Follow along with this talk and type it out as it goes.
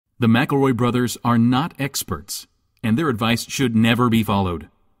The McElroy brothers are not experts, and their advice should never be followed.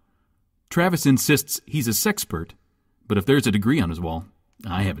 Travis insists he's a sexpert, but if there's a degree on his wall,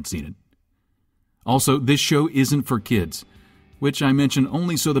 I haven't seen it. Also, this show isn't for kids, which I mention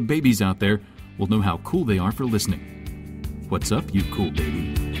only so the babies out there will know how cool they are for listening. What's up, you cool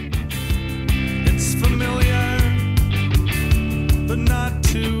baby? It's familiar, but not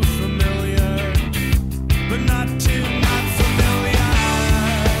too familiar, but not too not familiar.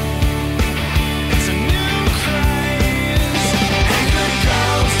 It's a new craze. Hey, good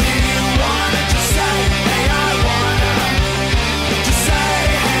girls, do you wanna just say, hey, I wanna? Just say,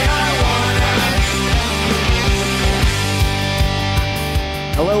 hey, I wanna.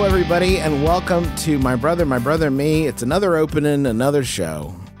 Hello, everybody, and welcome to My Brother, Me. It's another opening, another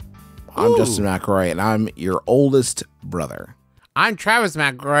show. I'm Justin McElroy, and I'm your oldest brother. I'm Travis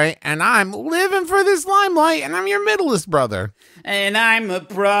McElroy, and I'm living for this limelight, and I'm your middlest brother. And I'm a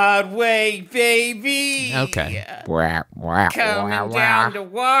Broadway baby. Okay. Coming down to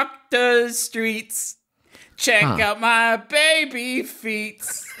walk the streets. Check out my baby feet.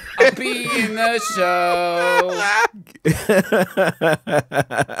 I'll be in the show.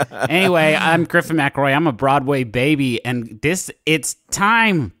 Anyway, I'm Griffin McElroy. I'm a Broadway baby, and it's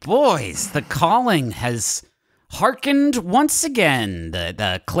time, boys. The calling has hearkened once again.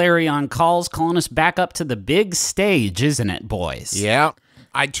 The clarion calls calling us back up to the big stage, isn't it, boys? Yeah.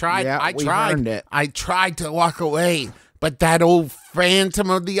 I tried. Yeah, I we tried. earned it. I tried to walk away, but that old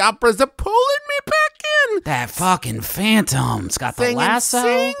Phantom of the Opera's a pulling me back in. That fucking Phantom's got the lasso.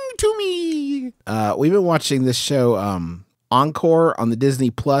 Sing to me. We've been watching this show, Encore, on the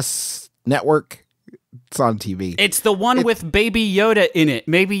Disney Plus network. It's on TV. It's the one with Baby Yoda in it.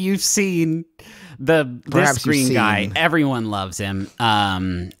 Maybe you've seen this green guy. Everyone loves him.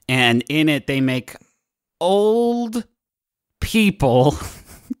 And in it, they make old people.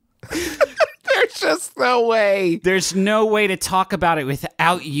 There's just no way. There's no way to talk about it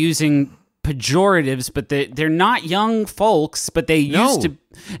without using pejoratives, but they're not young folks, but they used to.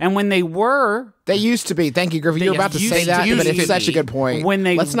 And when they were... They used to be. Thank you, Griffin. You were about to say that, but it's such a good point.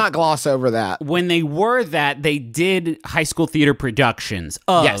 Let's not gloss over that. When they were that, they did high school theater productions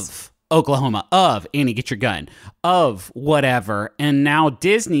of Oklahoma, of Annie, Get Your Gun, of whatever. And now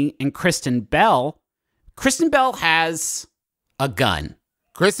Disney and Kristen Bell has a gun.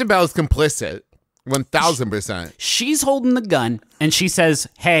 Kristen Bell's complicit. 1,000%. She's holding the gun, and she says,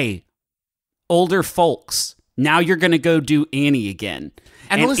 hey, older folks, now you're going to go do Annie again.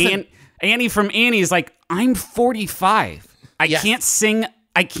 And listen, Annie from Annie is like, I'm 45. I can't sing.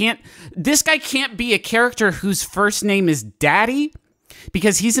 This guy can't be a character whose first name is Daddy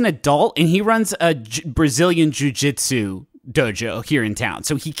because he's an adult and he runs a Brazilian jiu-jitsu dojo here in town.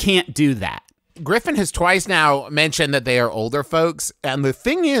 So he can't do that. Griffin has twice now mentioned that they are older folks. And the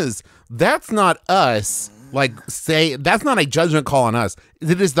thing is, that's not us. That's not a judgment call on us.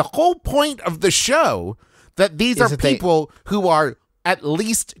 It is the whole point of the show that these are people who are at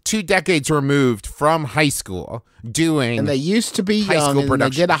least 2 decades removed from high school doing and they used to be young and they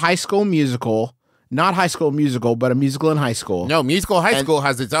did a High School Musical. Not High School Musical, but a musical in high school. No, Musical High School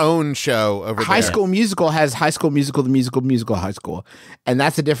has its own show over there. High School Musical has High School Musical, the musical High School. And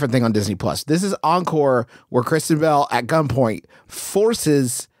that's a different thing on Disney Plus. This is Encore, where Kristen Bell at gunpoint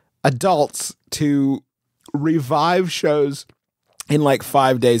forces adults to revive shows in like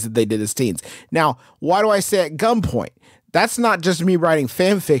 5 days that they did as teens. Now, why do I say at gunpoint? That's not just me writing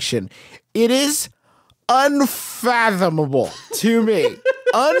fan fiction. It is unfathomable to me.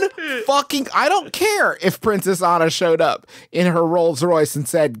 I don't care if Princess Anna showed up in her Rolls Royce and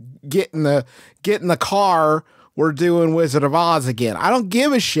said, get in the car, we're doing Wizard of Oz again. I don't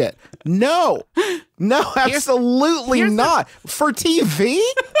give a shit. No, absolutely not. For TV?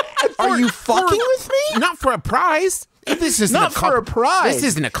 Are you fucking with me? Not for a prize. This isn't not for a prize. This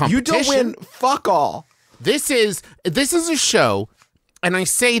isn't a competition. You don't win fuck all. This is a show, and I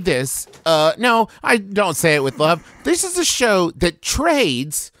say this, no, I don't say it with love. This is a show that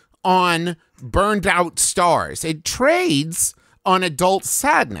trades on burned out stars. It trades on adult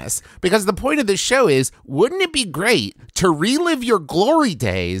sadness, because the point of this show is, wouldn't it be great to relive your glory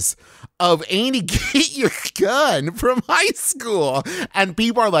days of Annie Get Your Gun from high school? And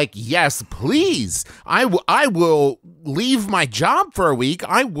people are like, yes, please. I will leave my job for a week.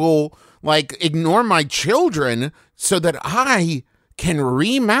 I will ignore my children so that I can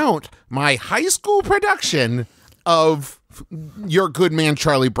remount my high school production of Your Good Man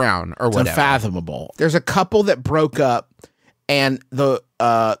Charlie Brown or whatever. It's unfathomable. There's a couple that broke up, and the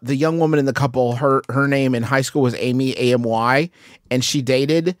young woman in the couple, her name in high school was Amy, AMY, and she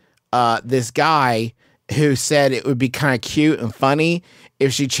dated this guy who said it would be kind of cute and funny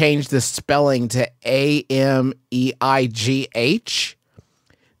if she changed the spelling to Ameigh.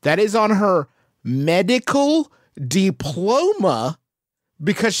 That is on her medical diploma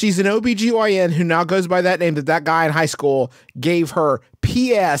because she's an OBGYN who now goes by that name that guy in high school gave her.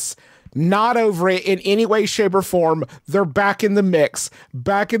 P.S. Not over it in any way, shape, or form. They're back in the mix,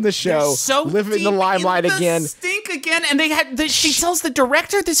 back in the show, so living in the deep limelight in the again. Stink again, and she tells the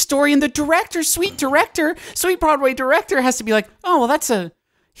director this story, and the director, sweet Broadway director, has to be like, oh well,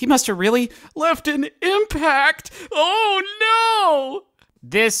 he must have really left an impact. Oh no!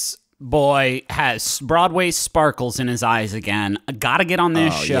 This boy has Broadway sparkles in his eyes again. I gotta get on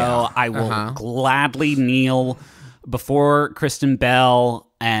this show. yeah. I will gladly kneel before Kristen Bell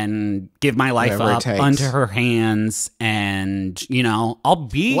and give my life Whatever it up takes. unto her hands, and I'll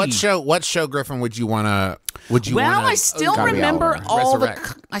be. What show, Griffin, would you want to? Well, I still gotta be remember Oliver.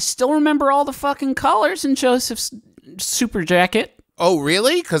 I still remember all the fucking colors in Joseph's super jacket. Oh,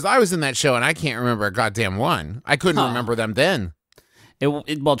 really? Because I was in that show and I can't remember a goddamn one. I couldn't remember them then.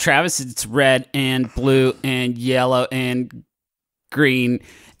 Well, Travis, it's red and blue and yellow and green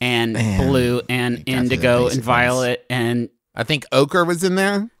and blue and indigo and violet and I think ochre was in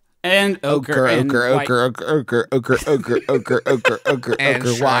there. ochre and white. Ochre. And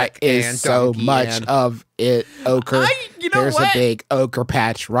Why Shrek is and so Donkey much and- of it ochre? You know There's what? a big ochre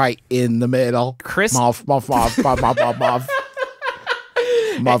patch right in the middle. Chris- Muff,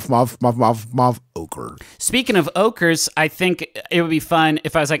 ochre. Speaking of ochres, I think it would be fun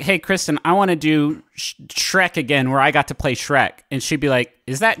if I was like, hey, Kristen, I want to do Shrek again, where I got to play Shrek. And she'd be like,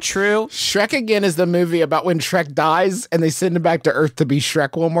 is that true? Shrek Again is the movie about when Shrek dies and they send him back to Earth to be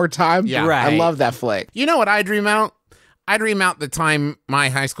Shrek one more time. Yeah. Right. I love that flick. You know what I dream out? I dream out the time my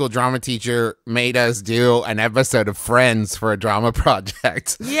high school drama teacher made us do an episode of Friends for a drama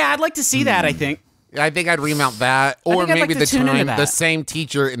project. Yeah, I'd like to see that, I think. I think I'd remount that. Or think I'd like maybe to the tune into time that. the same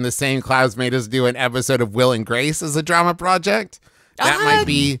teacher in the same class made us do an episode of Will and Grace as a drama project. That might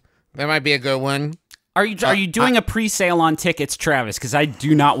be a good one. Are you doing a pre-sale on tickets, Travis? Because I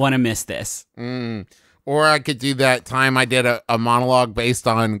do not want to miss this. Or I could do that time I did a monologue based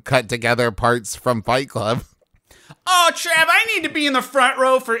on cut together parts from Fight Club. Oh, Trav, I need to be in the front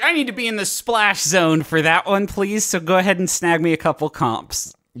row I need to be in the splash zone for that one, please. So go ahead and snag me a couple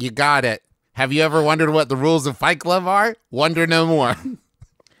comps. You got it. Have you ever wondered what the rules of Fight Club are? Wonder no more.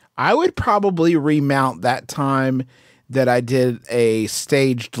 I would probably remount that time that I did a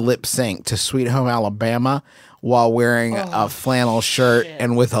staged lip sync to Sweet Home Alabama while wearing a flannel shirt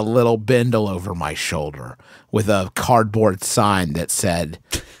and with a little bindle over my shoulder with a cardboard sign that said,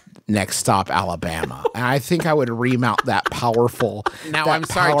 next stop, Alabama. And I think I would remount that powerful. Now, that I'm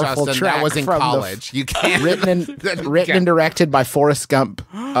sorry, powerful Justin, track that was in from the college. You can't. written and directed by Forrest Gump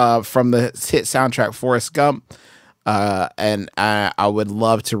from the hit soundtrack Forrest Gump. And I would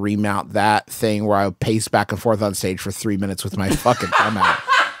love to remount that thing where I would pace back and forth on stage for 3 minutes with my fucking thumb out.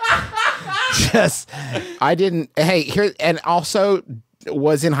 And also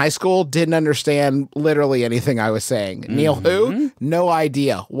was in high school, didn't understand literally anything I was saying. Neil who? No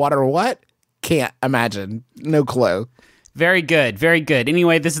idea. What or what? Can't imagine. No clue. Very good, very good.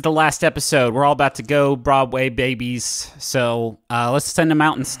 Anyway, this is the last episode. We're all about to go Broadway babies. So let's send them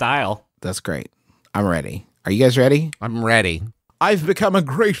out in style. That's great. I'm ready. Are you guys ready? I'm ready. I've become a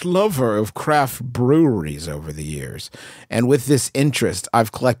great lover of craft breweries over the years, and with this interest,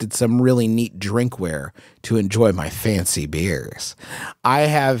 I've collected some really neat drinkware to enjoy my fancy beers. I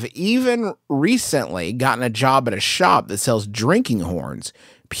have even recently gotten a job at a shop that sells drinking horns,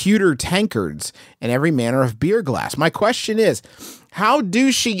 pewter tankards, and every manner of beer glass. My question is, how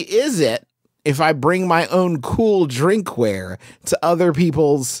douchey is it if I bring my own cool drinkware to other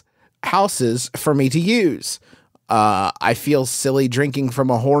people's houses for me to use? I feel silly drinking from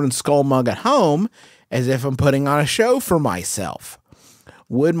a horn and skull mug at home as if I'm putting on a show for myself.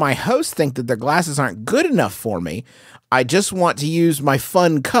 Would my host think that their glasses aren't good enough for me? I just want to use my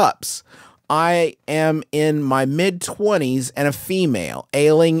fun cups. I am in my mid-20s and a female,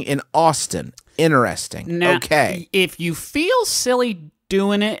 ailing in Austin. Interesting. Now, Okay. if you feel silly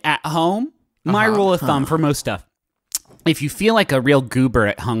doing it at home, my rule of thumb for most stuff, if you feel like a real goober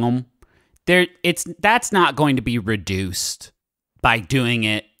at home, that's not going to be reduced by doing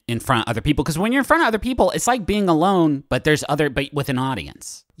it in front of other people. Because when you're in front of other people, it's like being alone, but with an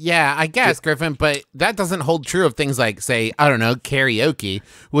audience. Yeah, I guess, Griffin, but that doesn't hold true of things like, say, I don't know, karaoke,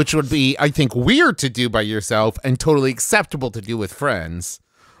 which would be, I think, weird to do by yourself and totally acceptable to do with friends.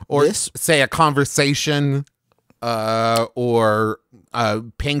 Or, say, a conversation or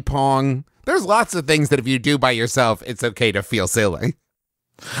ping pong. There's lots of things that if you do by yourself, it's okay to feel silly.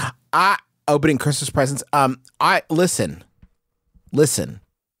 Opening Christmas presents. Listen, listen,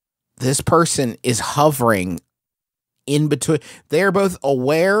 this person is hovering in between. They're both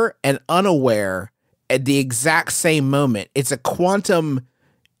aware and unaware at the exact same moment. It's a quantum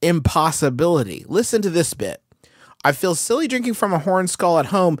impossibility. Listen to this bit. I feel silly drinking from a horn skull at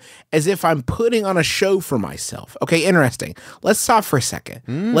home as if I'm putting on a show for myself. Okay, interesting. Let's stop for a second.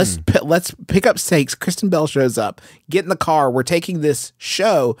 Let's pick up stakes. Kristen Bell shows up. Get in the car. We're taking this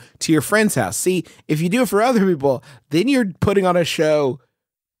show to your friend's house. See, if you do it for other people, then you're putting on a show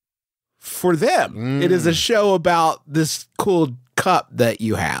for them. It is a show about this cool cup that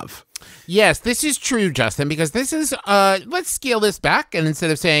you have. Yes, this is true, Justin, because this is, let's scale this back, and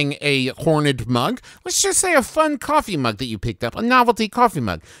instead of saying a horned mug, let's just say a fun coffee mug that you picked up, a novelty coffee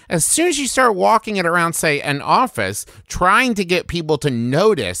mug. As soon as you start walking it around, say, an office, trying to get people to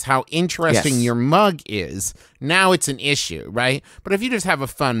notice how interesting your mug is, now it's an issue, right? But if you just have a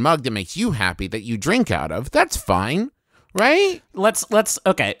fun mug that makes you happy that you drink out of, that's fine, right?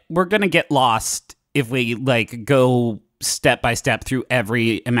 Okay, we're going to get lost if we, go step by step through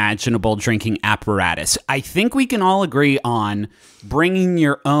every imaginable drinking apparatus. I think we can all agree on bringing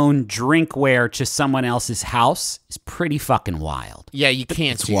your own drinkware to someone else's house is pretty fucking wild. Yeah, you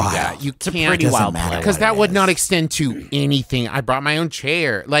can't do that. You It's a can't. pretty wild matter play. Because that would not extend to anything. I brought my own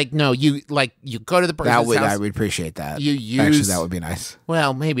chair. No, you go to the person's house. I would appreciate that. You use, actually, that would be nice.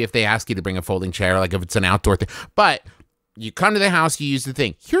 Well, maybe if they ask you to bring a folding chair, like if it's an outdoor thing. But you come to the house, you use the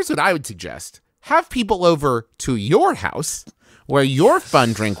thing. Here's what I would suggest. Have people over to your house where your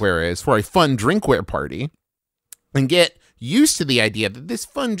fun drinkware is for a fun drinkware party and get used to the idea that this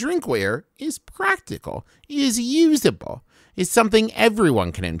fun drinkware is practical, is usable, is something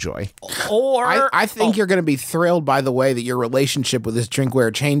everyone can enjoy. Or I think you're going to be thrilled by the way that your relationship with this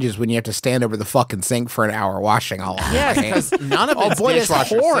drinkware changes when you have to stand over the fucking sink for an hour washing all of it. Yeah, because none of it's boy, this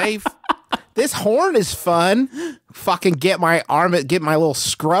dishwasher horn. safe. This horn is fun. Fucking get my little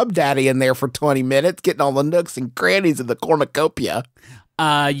scrub daddy in there for 20 minutes, getting all the nooks and crannies of the cornucopia.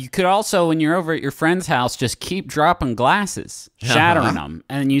 You could also, when you're over at your friend's house, just keep dropping glasses, shattering them,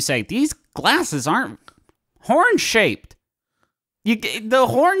 and you say, these glasses aren't horn-shaped. The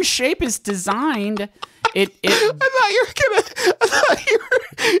horn shape is designed... I thought you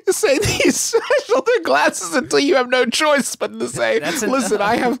were say these special glasses until you have no choice but to say, listen,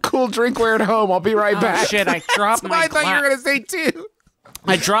 I have cool drinkware at home. I'll be right back. Shit, I dropped my I thought you were going to say too.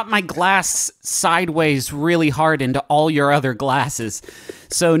 I dropped my glass sideways really hard into all your other glasses.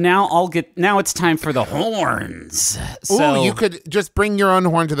 So now it's time for the horns. So you could just bring your own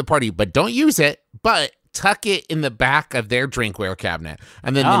horn to the party, but don't use it, but tuck it in the back of their drinkware cabinet.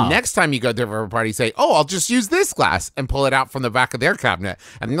 And then the next time you go to a party, say, I'll just use this glass and pull it out from the back of their cabinet.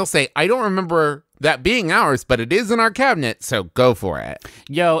 And they'll say, I don't remember that being ours, but it is in our cabinet, so go for it.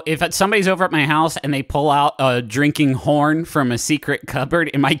 Yo, if somebody's over at my house and they pull out a drinking horn from a secret cupboard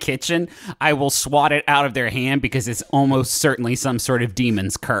in my kitchen, I will swat it out of their hand because it's almost certainly some sort of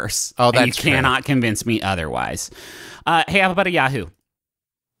demon's curse. Oh, that's and you cannot convince me otherwise. Hey, how about a Yahoo?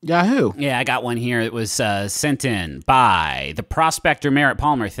 Yahoo. Yeah, I got one here. It was sent in by the prospector Merritt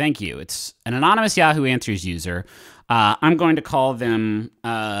Palmer. Thank you. It's an anonymous Yahoo Answers user. I'm going to call them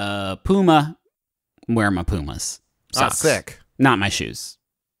Puma. Wear my Pumas. Socks. Sick. Not my shoes.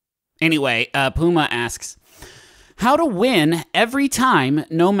 Anyway, Puma asks, how to win every time,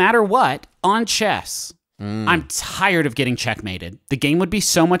 no matter what, on chess. I'm tired of getting checkmated. The game would be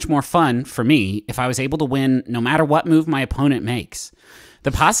so much more fun for me if I was able to win no matter what move my opponent makes.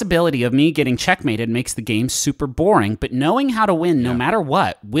 The possibility of me getting checkmated makes the game super boring, but knowing how to win no matter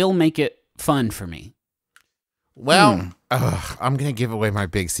what will make it fun for me. Well, I'm going to give away my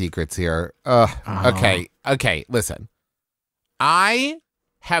big secrets here. Okay, listen. I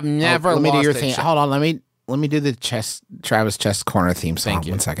have never let me do lost your a theme. check- Hold on, let me do the Travis Chess Corner theme song. Thank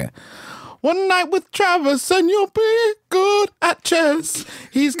you. 1 second. One night with Travis and you'll be good at chess.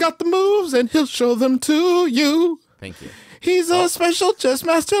 He's got the moves and he'll show them to you. Thank you. He's a special chess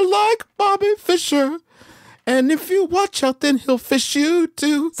master like Bobby Fischer. And if you watch out, then he'll fish you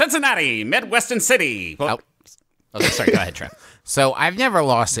too. Cincinnati, Midwestern City. Okay, sorry, go ahead, Trev. So I've never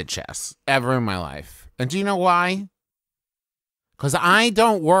lost at chess ever in my life. And do you know why? Because I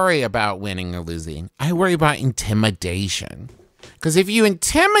don't worry about winning or losing. I worry about intimidation. Because if you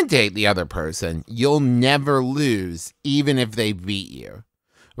intimidate the other person, you'll never lose, even if they beat you.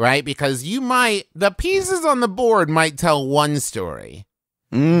 Right? Because the pieces on the board might tell one story,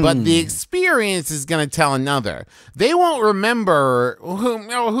 but the experience is going to tell another. They won't remember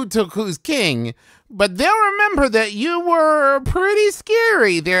who took who's king, but they'll remember that you were pretty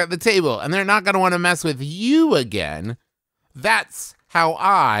scary there at the table, and they're not going to want to mess with you again. That's how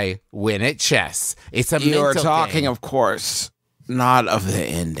I win at chess. It's a You're mental talking, game. of course, not of the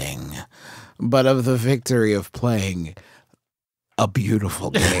ending, but of the victory of playing a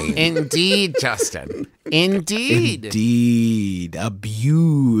beautiful game. Indeed, Justin. Indeed. Indeed, a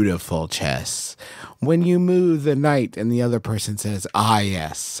beautiful chess. When you move the knight and the other person says, "Ah,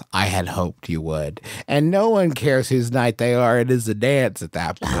 yes, I had hoped you would." And no one cares whose knight they are. It is a dance at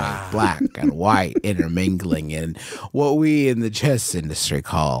that point. Black and white intermingling in what we in the chess industry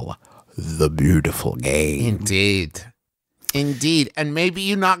call the beautiful game. Indeed. Indeed. And maybe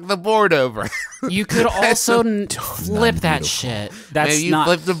you knock the board over. You could also flip that shit. That's Maybe you not.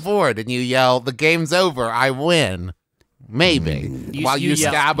 flip the board and you yell, "The game's over, I win." Maybe. While you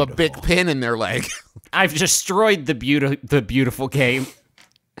yell, stab a big pin in their leg. I've destroyed the beautiful game.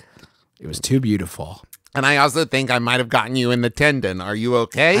 It was too beautiful. And I also think I might have gotten you in the tendon. Are you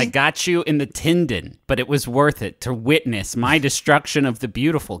okay? I got you in the tendon, but it was worth it to witness my destruction of the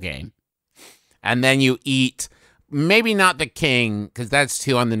beautiful game. And then you eat, maybe not the king, because that's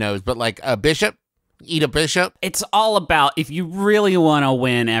too on the nose, but like a bishop? Eat a bishop? It's all about if you really want to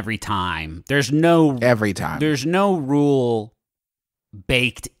win every time. There's no rule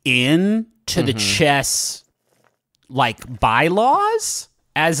baked in to the chess like bylaws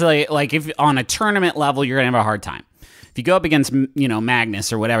as like if on a tournament level you're gonna have a hard time. If you go up against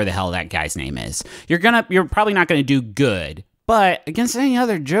Magnus or whatever the hell that guy's name is, you're probably not gonna do good. But against any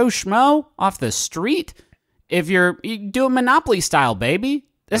other Joe Schmo off the street, if you do a Monopoly style, baby.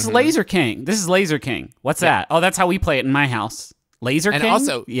 This is Laserking. This is Laserking. What's that? Oh, that's how we play it in my house. Laserking? And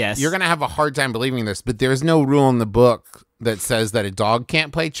also, yes. You're going to have a hard time believing this, but there's no rule in the book that says that a dog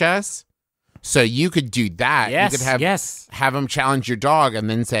can't play chess. So you could do that. Yes, you could have him challenge your dog and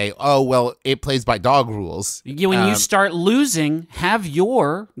then say, "Oh, well, it plays by dog rules." When you start losing, have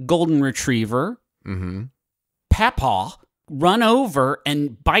your golden retriever, Papaw, run over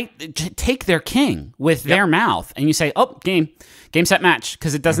and take their king with their mouth. And you say, "Oh, game, set, match."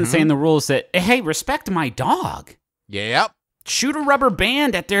 Because it doesn't say in the rules that, hey, respect my dog. Yep. Shoot a rubber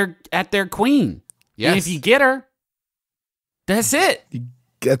band at their queen. Yes. And if you get her, that's it.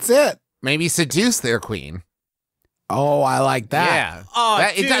 That's it. Maybe seduce their queen. Oh, I like that. Yeah.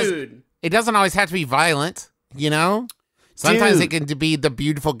 Oh, dude. It doesn't always have to be violent, Sometimes it can be the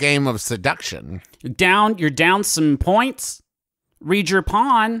beautiful game of seduction. You're down some points. Read your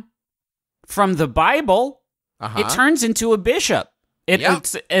pawn from the Bible. It turns into a bishop. It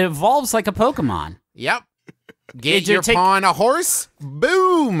evolves like a Pokemon. Yep. Get your pawn a horse.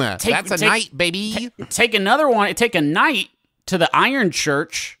 Boom. That's a knight, baby. Take another one. Take a knight to the Iron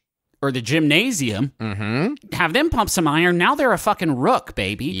Church or the gymnasium. Have them pump some iron. Now they're a fucking rook,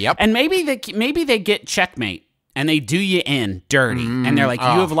 baby. Yep. And maybe they get checkmate. And they do you in dirty. And they're like, you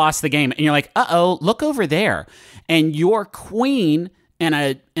have lost the game. And you're like, uh-oh, look over there. And your queen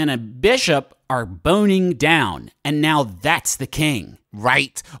and a bishop are boning down. And now that's the king.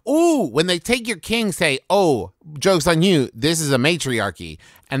 Right. Ooh, when they take your king, say, "Oh, joke's on you. This is a matriarchy."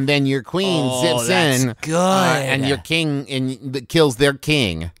 And then your queen zips in. Good. And your king kills their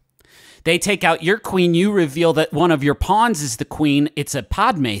king. They take out your queen. You reveal that one of your pawns is the queen. It's a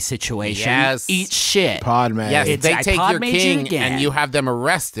Padme situation. Yes. Eat shit. Padme. Yes, they take your Padme'd king again. and you have them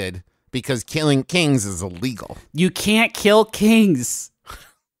arrested because killing kings is illegal. You can't kill kings.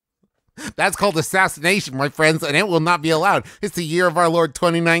 That's called assassination, my friends, and it will not be allowed. It's the year of our Lord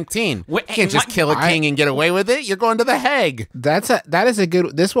 2019. You can't just kill a king and get away with it. You're going to the Hague. That is a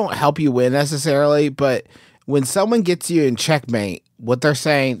good. This won't help you win necessarily, but when someone gets you in checkmate, what they're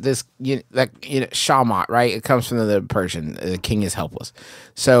saying, shamat, right? It comes from the Persian. The king is helpless.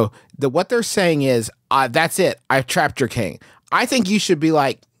 So what they're saying is, that's it. I've trapped your king. I think you should be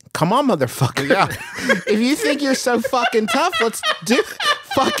like, come on, motherfucker. Yeah. If you think you're so fucking tough, let's do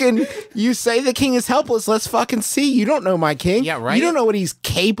fucking, you say the king is helpless. Let's fucking see. You don't know my king. Yeah, right. You don't know what he's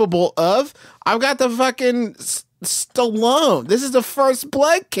capable of. I've got the fucking Stallone. This is the first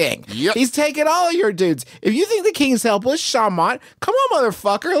Blood King. Yep. He's taking all of your dudes. If you think the king is helpless, Shamat, come on,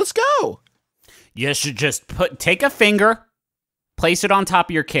 motherfucker. Let's go. You should just take a finger, place it on top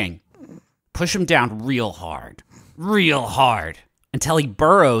of your king, push him down real hard, until he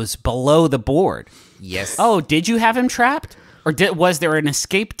burrows below the board. Yes. Oh, did you have him trapped? Or was there an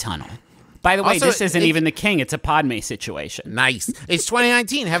escape tunnel? By the way, Also, this isn't even the king. It's a Padme situation. Nice. It's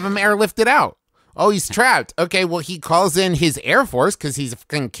 2019. Have him airlifted out. Oh, he's trapped. Okay, well, he calls in his Air Force because he's a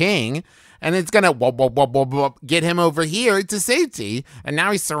fucking king, and it's going to get him over here to safety, and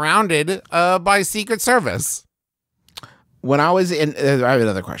now he's surrounded by Secret Service. When I was in, I have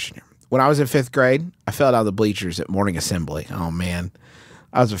another question here. When I was in 5th grade, I fell down the bleachers at morning assembly. Oh, man.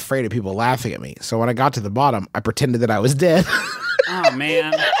 I was afraid of people laughing at me. So when I got to the bottom, I pretended that I was dead. Oh,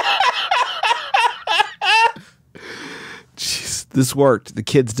 man. Jeez, This worked. The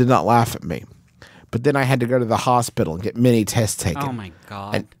kids did not laugh at me. But then I had to go to the hospital and get many tests taken. Oh my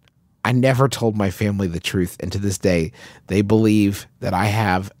God. And I never told my family the truth. And to this day, they believe that I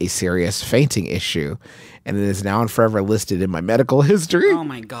have a serious fainting issue. And it is now and forever listed in my medical history. Oh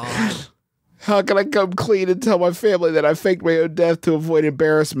my God. How can I come clean and tell my family that I faked my own death to avoid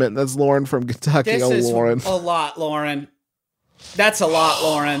embarrassment? That's Lauren from Kentucky. Lauren. A lot, Lauren. That's a lot,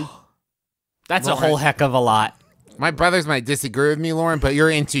 Lauren. That's Lauren. A whole heck of a lot. My brothers might disagree with me, Lauren, but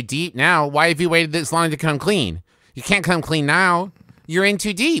you're in too deep now. Why have you waited this long to come clean? You can't come clean now. You're in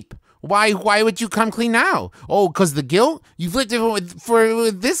too deep. Why would you come clean now? Oh, because the guilt? You've lived it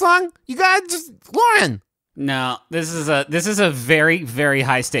for this long? You got just Lauren. No, this is a very, very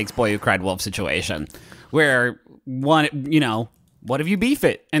high stakes Boy Who Cried Wolf situation where what if you beef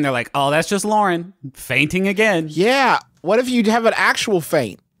it? And they're like, oh, that's just Lauren fainting again. Yeah. What if you have an actual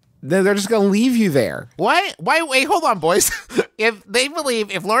faint? Then they're just going to leave you there. What? Wait, hold on, boys. If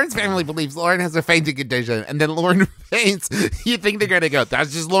Lauren's family believes Lauren has a fainting condition and then Lauren faints, you think they're going to go,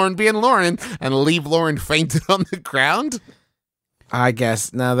 that's just Lauren being Lauren, and leave Lauren fainted on the ground? I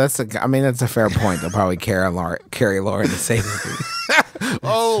guess. No, that's a fair point. They'll probably carry Lauren to save her.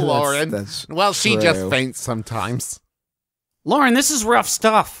 Oh, Lauren. That's well, she true. just faints sometimes. Lauren, this is rough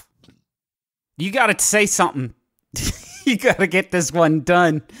stuff. You got to say something. You got to get this one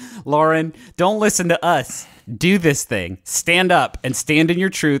done. Lauren, don't listen to us. Do this thing. Stand up and stand in your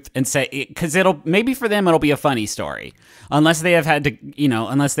truth and say, because maybe for them, it'll be a funny story. Unless they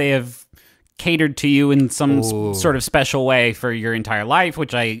have catered to you in some sort of special way for your entire life,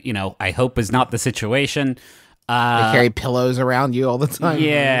 which I hope is not the situation. They carry pillows around you all the time.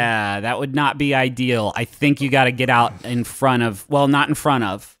 Yeah, that would not be ideal. I think you got to get out in front of, well, not in front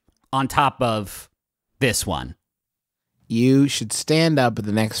of, on top of this one. You should stand up at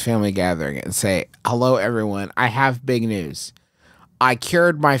the next family gathering and say, hello, everyone. I have big news. I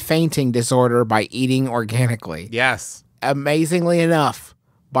cured my fainting disorder by eating organically. Yes. Amazingly enough,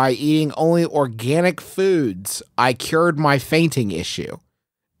 by eating only organic foods, I cured my fainting issue.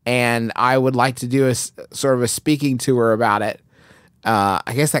 And I would like to do a sort of a speaking tour about it.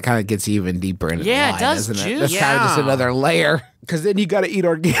 I guess that kind of gets even deeper into the line, it does, doesn't it? Juice. That's kind of just another layer. Because then you got to eat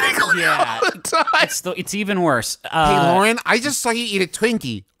organically all the time. It's even worse. Hey, Lauren, I just saw you eat a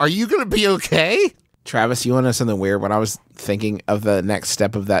Twinkie. Are you going to be okay? Travis, you want to know something weird? When I was thinking of the next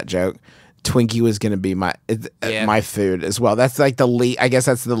step of that joke, Twinkie was going to be my food as well. That's like I guess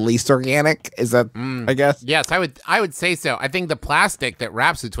that's the least organic. Is that, I guess? Yes, I would say so. I think the plastic that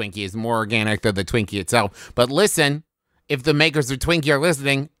wraps the Twinkie is more organic than the Twinkie itself. But listen, if the makers of Twinkie are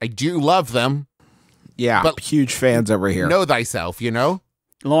listening, I do love them. Yeah, but huge fans over here. Know thyself, you know?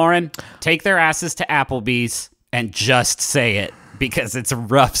 Lauren, take their asses to Applebee's and just say it, because it's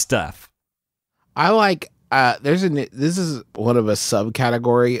rough stuff. I like, this is one of a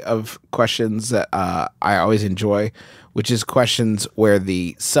subcategory of questions that I always enjoy, which is questions where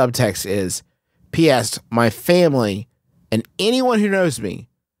the subtext is, P.S. My family and anyone who knows me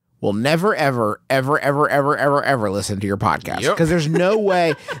will never, ever, ever, ever, ever, ever, ever listen to your podcast. Because there's no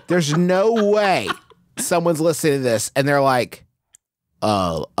way someone's listening to this and they're like,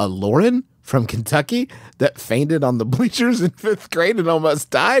 a Lauren from Kentucky that fainted on the bleachers in 5th grade and almost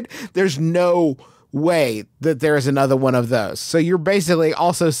died? There's no way that there is another one of those. So you're basically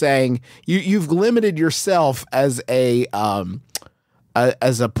also saying you've limited yourself as a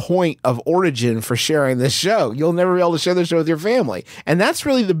point of origin for sharing this show. You'll never be able to share the show with your family. And that's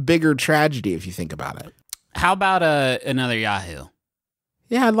really the bigger tragedy if you think about it. How about another Yahoo?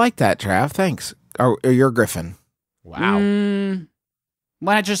 Yeah, I'd like that, Trav. Thanks. Or you're Griffin. Wow.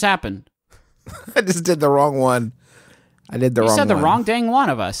 What just happened? I just did the wrong one. You said the wrong dang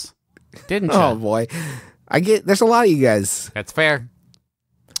one of us, didn't you? Oh, boy. There's a lot of you guys. That's fair.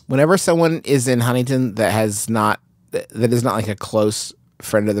 Whenever someone is in Huntington that is not like a close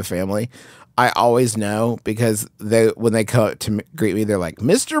friend of the family, I always know, because when they come to greet me, they're like,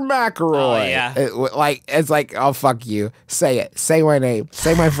 Mr. McElroy. Oh, yeah. It's like, oh, fuck you. Say it. Say my name.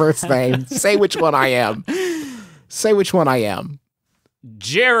 Say my first name. Say which one I am. Say which one I am.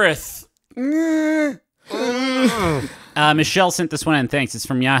 Jareth. Michelle sent this one in. Thanks. It's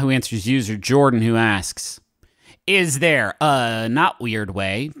from Yahoo Answers user Jordan, who asks, is there a not weird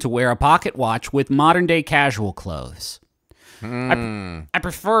way to wear a pocket watch with modern day casual clothes? I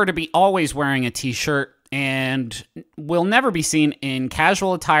prefer to be always wearing a t-shirt and will never be seen in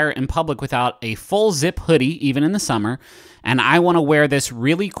casual attire in public without a full zip hoodie, even in the summer. And I want to wear this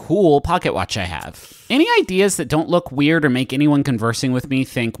really cool pocket watch I have. Any ideas that don't look weird or make anyone conversing with me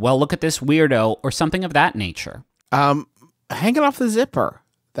think, well, look at this weirdo, or something of that nature? Hanging off the zipper.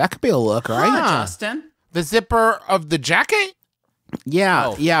 That could be a look, right? Justin. The zipper of the jacket? Yeah,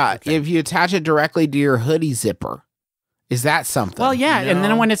 Oh, yeah. okay. If you attach it directly to your hoodie zipper, is that something? Well, yeah, and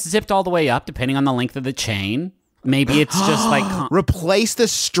then when it's zipped all the way up, depending on the length of the chain, maybe it's just like Replace the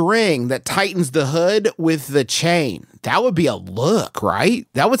string that tightens the hood with the chain. That would be a look, right?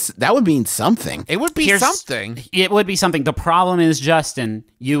 That would mean something. It would be Here's- something. It would be something. The problem is, Justin,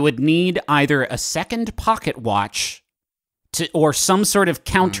 you would need either a second pocket watch or some sort of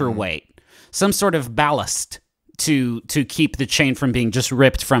counterweight, some sort of ballast to keep the chain from being just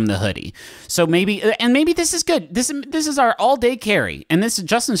ripped from the hoodie. So maybe this is good. This is our all-day carry. And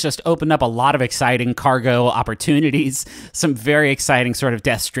Justin's just opened up a lot of exciting cargo opportunities, some very exciting sort of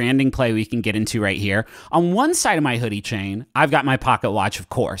Death Stranding play we can get into right here. On one side of my hoodie chain, I've got my pocket watch, of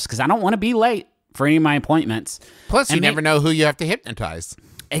course, because I don't want to be late for any of my appointments. Plus, you And never know who you have to hypnotize.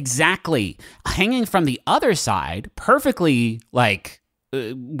 Exactly. Hanging from the other side, perfectly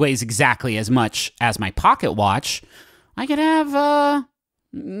weighs exactly as much as my pocket watch. I could have, a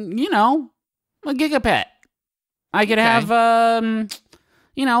gigapet. I could have, a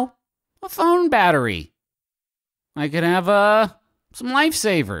phone battery. I could have, some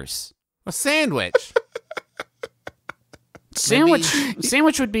lifesavers. A sandwich.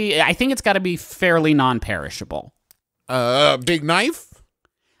 Sandwich would be, I think it's got to be fairly non-perishable. A big knife.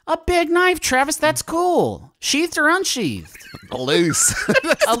 A big knife, Travis, that's cool. Sheathed or unsheathed? Loose.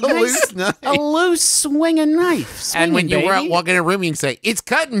 That's a loose knife. A loose swinging knife. And when you baby. walk in a room, you can say, "It's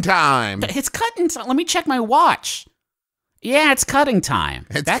cutting time." It's cutting time. Let me check my watch. Yeah, it's cutting time.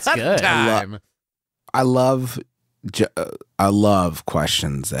 It's That's cutting good. time. I love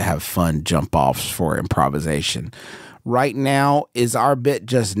questions that have fun jump offs for improvisation. Right now, is our bit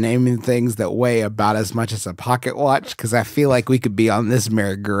just naming things that weigh about as much as a pocket watch? Because I feel like we could be on this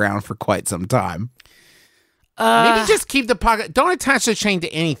merry-go-round for quite some time. Maybe just keep the pocket. Don't attach the chain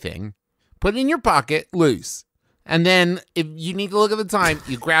to anything. Put it in your pocket, loose. And then if you need to look at the time,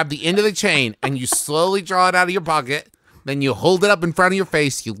 you grab the end of the chain and you slowly draw it out of your pocket. Then you hold it up in front of your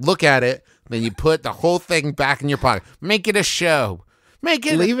face. You look at it. Then you put the whole thing back in your pocket. Make it a show. Make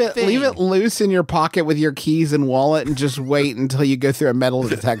it Leave it loose in your pocket with your keys and wallet, and just wait until you go through a metal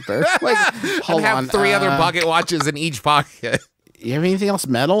detector. Like, hold and have on, 3 other pocket watches in each pocket. You have anything else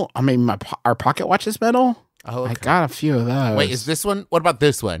metal? I mean, our pocket watch is metal. Oh, okay. I got a few of those. Wait, is this one? What about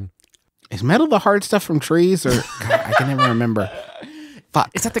this one? Is metal the hard stuff from trees, or God, I can never remember.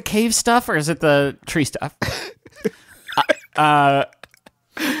 Fuck. Is that the cave stuff or is it the tree stuff?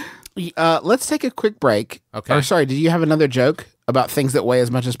 Let's take a quick break. Okay. Or sorry, did you have another joke about things that weigh as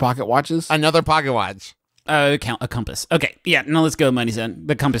much as pocket watches? Another pocket watch. A compass. Okay, yeah, no, let's go, Money's in.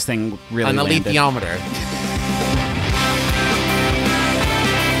 The compass thing really An landed. alethiometer.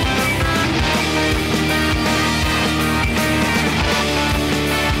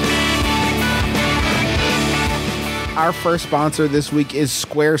 Our first sponsor this week is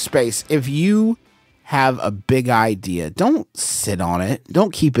Squarespace. If you have a big idea, don't sit on it.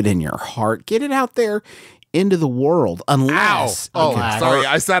 Don't keep it in your heart. Get it out there into the world. Unless Sorry,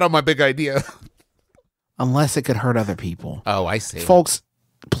 I sat on my big idea. unless it could hurt other people. Oh, I see. Folks,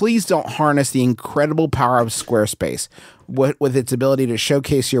 please don't harness the incredible power of Squarespace with its ability to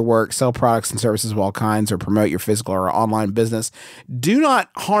showcase your work, sell products and services of all kinds, or promote your physical or online business. Do not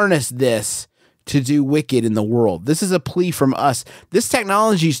harness this to do wicked in the world. This is a plea from us. This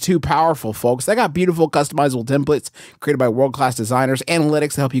technology is too powerful, folks. They got beautiful customizable templates created by world-class designers,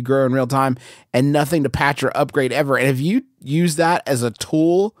 analytics to help you grow in real time, and nothing to patch or upgrade ever. And if you use that as a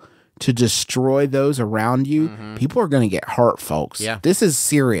tool to destroy those around you, people are going to get hurt, folks. Yeah. This is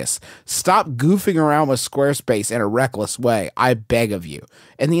serious. Stop goofing around with Squarespace in a reckless way. I beg of you.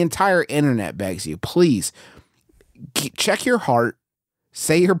 And the entire internet begs you. Please, check your heart,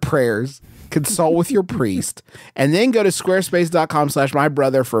 say your prayers, consult with your priest, and then go to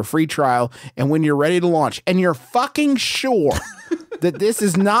squarespace.com/mybrother for a free trial. And when you're ready to launch and you're fucking sure that this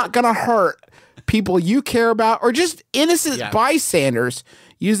is not going to hurt people you care about or just innocent bystanders,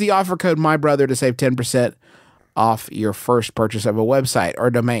 use the offer code MyBrother to save 10% off your first purchase of a website or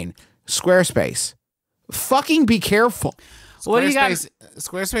domain. Squarespace. Fucking be careful. What do you got?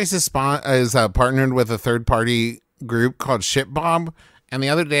 Squarespace is partnered with a third-party group called ShipBob. And the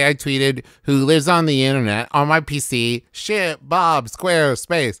other day I tweeted, "Who lives on the internet on my PC? ShipBob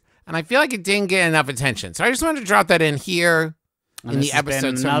Squarespace." And I feel like it didn't get enough attention. So I just wanted to drop that in here in the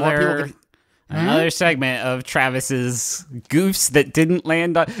episode so more people could... Another segment of Travis's goofs that didn't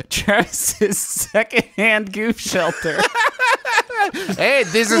land on Travis's secondhand goof shelter. Hey,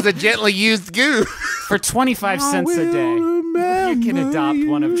 this is a gently used goof. For 25 cents a day, you can adopt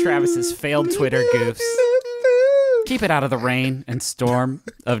one of Travis's failed Twitter goofs. Keep it out of the rain and storm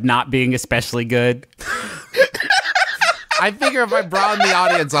of not being especially good. I figure if I broaden the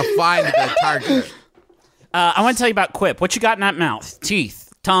audience, I'll find the target. I want to tell you about Quip. What you got in that mouth?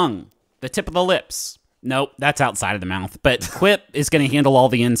 Teeth, tongue, the tip of the lips. Nope, that's outside of the mouth. But Quip is going to handle all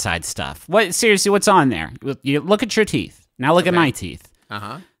the inside stuff. Seriously, what's on there? You look at your teeth. Now look at my teeth.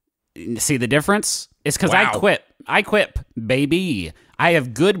 Uh-huh. See the difference? It's because Wow. I Quip. I Quip, baby. I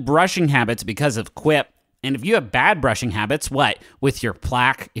have good brushing habits because of Quip. And if you have bad brushing habits, what? With your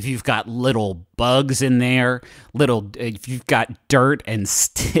plaque, if you've got little bugs in there, if you've got dirt and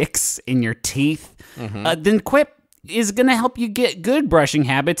sticks in your teeth, then Quip is going to help you get good brushing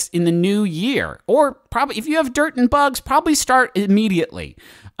habits in the new year. Or probably, if you have dirt and bugs, probably start immediately.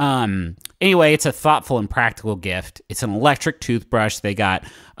 Anyway, it's a thoughtful and practical gift. It's an electric toothbrush. They got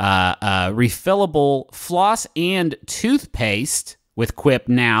refillable floss and toothpaste with Quip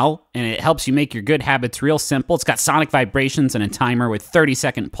now, and it helps you make your good habits real simple. It's got sonic vibrations and a timer with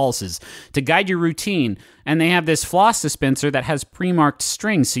 30-second pulses to guide your routine. And they have this floss dispenser that has pre-marked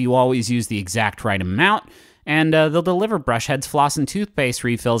strings, so you always use the exact right amount. And they'll deliver brush heads, floss, and toothpaste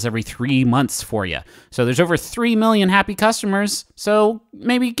refills every 3 months for you. So there's over 3 million happy customers. So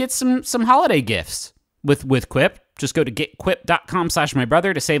maybe get some holiday gifts with Quip. Just go to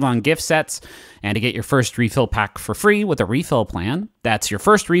getquip.com/mybrother to save on gift sets and to get your first refill pack for free with a refill plan. That's your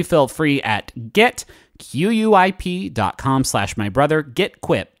first refill free at getquip.com/mybrother.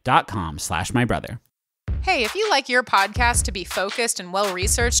 Getquip.com/mybrother. Hey, if you like your podcast to be focused and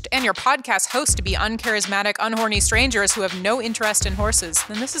well-researched, and your podcast host to be uncharismatic, unhorny strangers who have no interest in horses,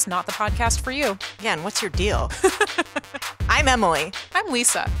 then this is not the podcast for you. Yeah, and what's your deal? I'm Emily. I'm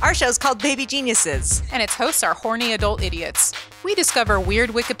Lisa, Our show's called Baby Geniuses. and its hosts are horny adult idiots. We discover weird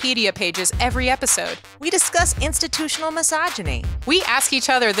Wikipedia pages every episode. We discuss institutional misogyny. We ask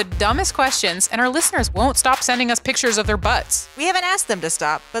each other the dumbest questions, and our listeners won't stop sending us pictures of their butts. We haven't asked them to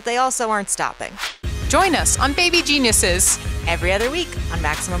stop, but they also aren't stopping. Join us on Baby Geniuses. Every other week on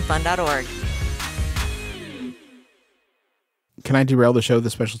MaximumFun.org. Can I derail the show with a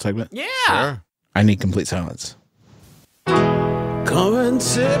special segment? Yeah. Sure. I need complete silence. Come and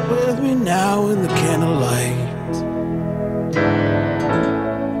sit with me now in the candlelight.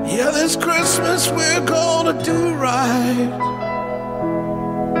 Yeah, this Christmas we're gonna do right.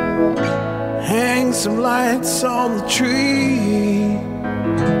 Hang some lights on the tree.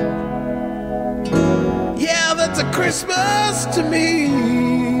 Yeah, that's a Christmas to me.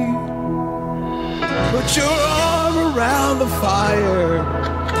 Put your arm around the fire.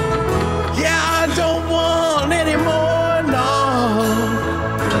 Yeah, I don't want any more, no.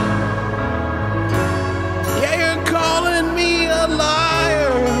 Yeah, you're calling me a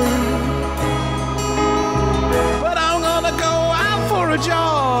liar, but I'm gonna go out for a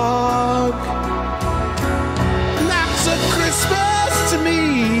jog. And that's a Christmas to me.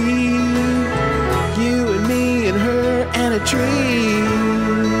 You and me and her and a tree.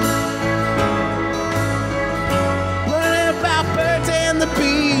 Learning about birds and the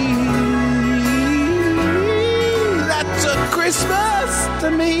bees. That's a Christmas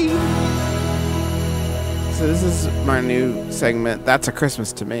to me. So this is my new segment. That's a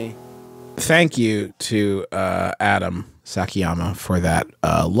Christmas to me. Thank you to Adam Sakiyama for that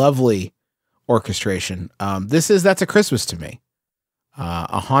lovely orchestration. That's a Christmas to me.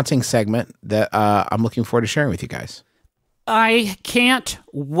 A haunting segment that I'm looking forward to sharing with you guys. I can't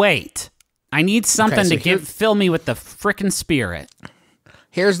wait. I need something so to fill me with the frickin' spirit.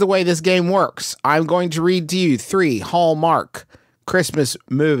 Here's the way this game works. I'm going to read to you 3 Hallmark Christmas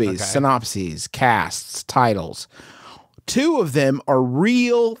movies, synopses, casts, titles. 2 of them are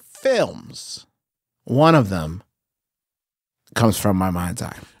real films. One of them comes from my mind's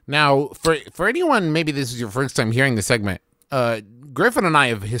eye. Now, for anyone, maybe this is your first time hearing the segment, Griffin and I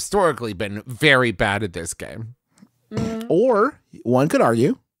have historically been very bad at this game. Or one could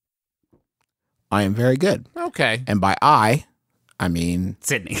argue, I am very good. Okay. And by I mean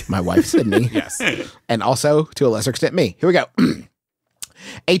Sydney. my wife, Sydney. Yes. And also, to a lesser extent, me. Here we go.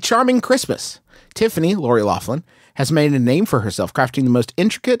 A Charming Christmas. Tiffany, Lori Loughlin, has made a name for herself crafting the most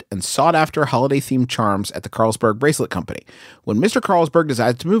intricate and sought-after holiday-themed charms at the Carlsberg Bracelet Company. When Mr. Carlsberg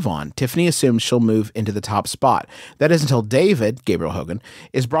decides to move on, Tiffany assumes she'll move into the top spot. That is until David, Gabriel Hogan,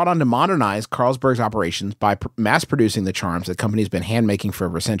 is brought on to modernize Carlsberg's operations by mass-producing the charms the company's been hand-making for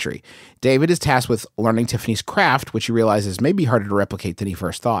over a century. David is tasked with learning Tiffany's craft, which he realizes may be harder to replicate than he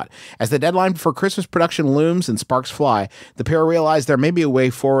first thought. As the deadline for Christmas production looms and sparks fly, the pair realize there may be a way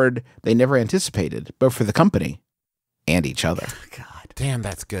forward they never anticipated, both for the company and each other. God. Damn,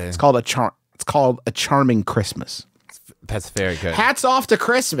 that's good. It's called a Charming Christmas. That's very good. Hats off to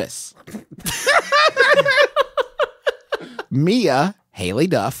Christmas. Mia, Haley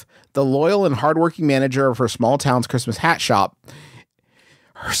Duff, the loyal and hardworking manager of her small town's Christmas hat shop.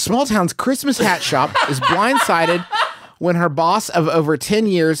 Her small town's Christmas hat shop is blindsided when her boss of over 10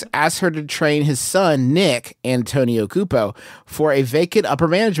 years asks her to train his son, Nick Antonio Cupo, for a vacant upper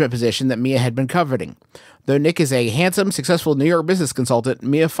management position that Mia had been coveting. Though Nick is a handsome, successful New York business consultant,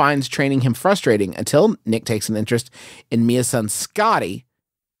 Mia finds training him frustrating until Nick takes an interest in Mia's son, Scotty,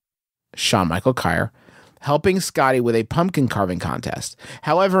 Sean Michael Kyer, helping Scotty with a pumpkin carving contest.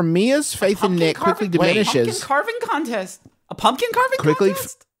 However, Mia's faith in Nick quickly diminishes. Pumpkin carving contest? A pumpkin carving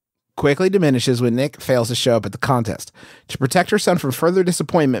contest? Quickly diminishes when Nick fails to show up at the contest. To protect her son from further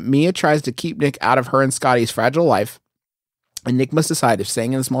disappointment, Mia tries to keep Nick out of her and Scotty's fragile life, and Nick must decide if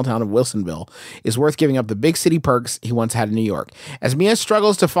staying in the small town of Wilsonville is worth giving up the big city perks he once had in New York. As Mia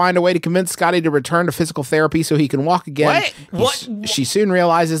struggles to find a way to convince Scotty to return to physical therapy so he can walk again, she soon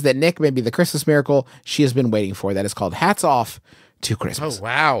realizes that Nick may be the Christmas miracle she has been waiting for. That is called Hats Off to Christmas. Oh,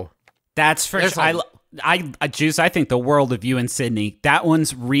 wow. That's for sure. Juice, I think the world of you and Sydney. That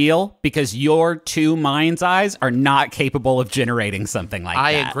one's real because your two mind's eyes are not capable of generating something like that.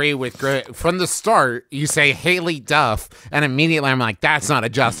 I agree with Greg. From the start, you say Haley Duff, and immediately I'm like, that's not a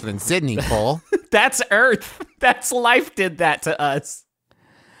Justin and Sydney poll. That's Earth. That's life did that to us.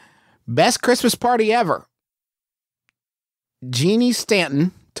 Best Christmas party ever. Jeannie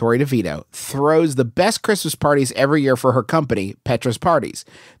Stanton, Tori DeVito, throws the best Christmas parties every year for her company, Petra's Parties.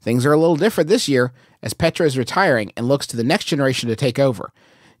 Things are a little different this year as Petra is retiring and looks to the next generation to take over.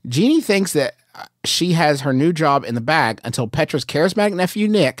 Jeannie thinks that she has her new job in the bag until Petra's charismatic nephew,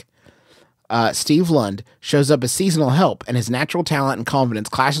 Nick, Steve Lund, shows up as seasonal help, and his natural talent and confidence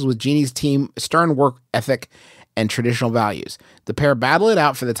clashes with Jeannie's team stern work ethic and traditional values. The pair battle it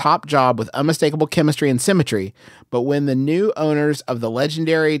out for the top job with unmistakable chemistry and symmetry, but when the new owners of the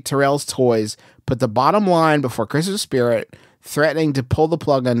legendary Terrell's Toys put the bottom line before Christmas spirit, threatening to pull the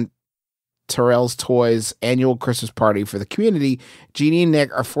plug on Terrell's Toys' annual Christmas party for the community, Jeannie and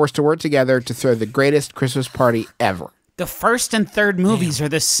Nick are forced to work together to throw the greatest Christmas party ever. The first and third movies are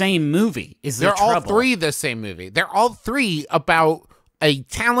the same movie. They're all three the same movie. They're all three about a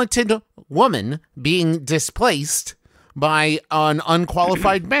talented woman being displaced by an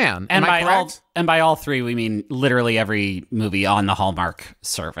unqualified man. And correct? by all three, we mean literally every movie on the Hallmark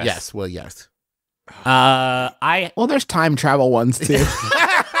service. Yes, well, yes. Well, there's time travel ones too.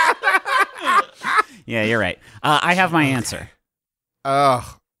 Yeah, you're right. I have my answer.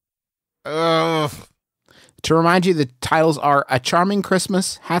 To remind you, the titles are A Charming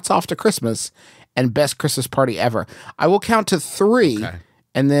Christmas, Hats Off to Christmas, and Best Christmas Party Ever. I will count to three,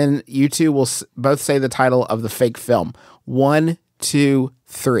 and then you two will both say the title of the fake film. 1, 2,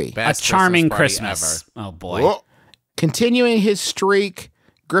 3. Best A Charming Christmas Christmas. Oh, boy. Whoa. Continuing his streak,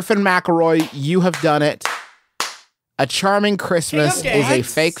 Griffin McElroy, you have done it. A Charming Christmas is a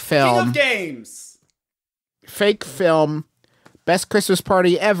fake film. King of Games. Fake film. Best Christmas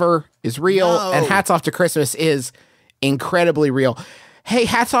Party Ever is real, and Hats Off to Christmas is incredibly real. Hey,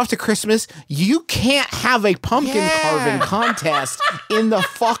 Hats Off to Christmas, you can't have a pumpkin carving contest in the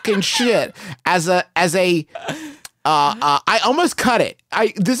fucking shit I almost cut it.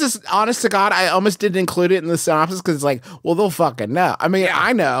 This is honest to God, I almost didn't include it in the synopsis because it's like, well, they'll fucking know. I mean,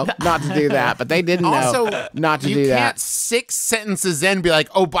 I know not to do that, but they didn't know not to do that. You can't 6 sentences in be like,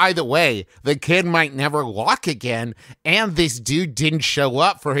 oh, by the way, the kid might never walk again, and this dude didn't show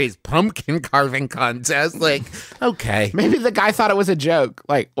up for his pumpkin carving contest. Like, okay. Maybe the guy thought it was a joke.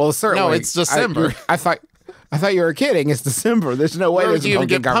 Like, well, certainly. No, it's December. I thought you were kidding. It's December. There's no way there's a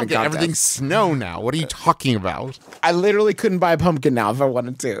pumpkin carving contest. Everything's snow now. What are you talking about? I literally couldn't buy a pumpkin now if I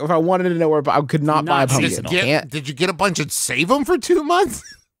wanted to. If I wanted to know where, I could not buy a pumpkin. Did you get a bunch and save them for 2 months?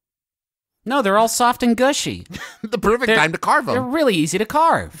 No, they're all soft and gushy. The perfect time to carve them. They're really easy to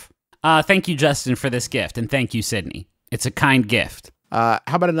carve. Thank you, Justin, for this gift, and thank you, Sydney. It's a kind gift. How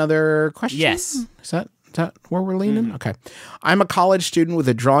about another question? Yes. Is that where we're leaning? Okay. I'm a college student with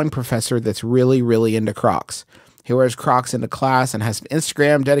a drawing professor that's really, really into Crocs. He wears Crocs into class and has an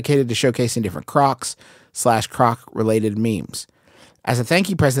Instagram dedicated to showcasing different Croc-related memes. As a thank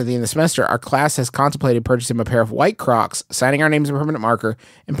you present at the end of the semester, our class has contemplated purchasing a pair of white Crocs, signing our names in permanent marker,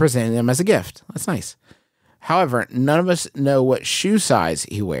 and presenting them as a gift. That's nice. However, none of us know what shoe size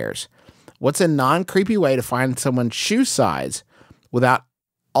he wears. What's a non-creepy way to find someone's shoe size without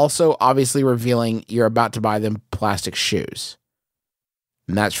also obviously revealing you're about to buy them plastic shoes?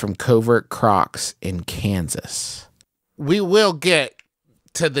 And that's from Covert Crocs in Kansas. We will get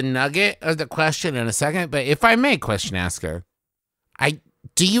to the nugget of the question in a second, but if I may, question asker,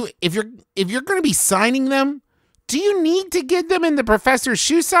 if you're going to be signing them, do you need to get them in the professor's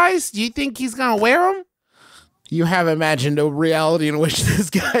shoe size? Do you think he's going to wear them? You have imagined a reality in which this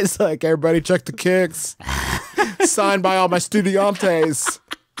guy's like, everybody check the kicks. Signed by all my studiantes.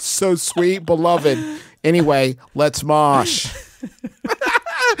 So sweet, beloved. Anyway, let's mosh.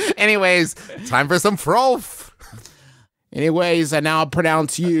 Anyways, time for some frolf. Anyways, I now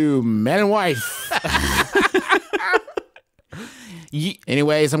pronounce you man and wife.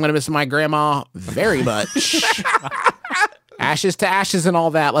 Anyways, I'm going to miss my grandma very much. Ashes to ashes and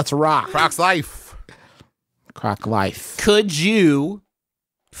all that. Let's rock. Croc's life. Croc life. Could you,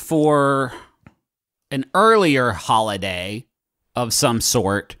 for an earlier holiday of some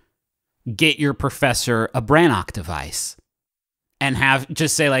sort, get your professor a Brannock device and have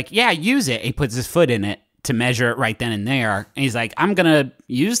just say like, yeah, use it. He puts his foot in it to measure it right then and there. And he's like, I'm going to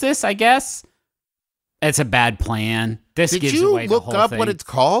use this, I guess. It's a bad plan. This Did gives you away the look whole up thing. what it's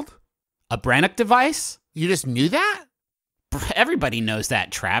called? A Brannock device? You just knew that? Everybody knows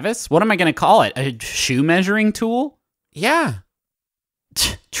that, Travis. What am I going to call it? A shoe measuring tool? Yeah.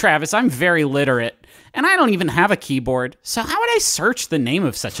 Travis, I'm very literate, and I don't even have a keyboard. So how would I search the name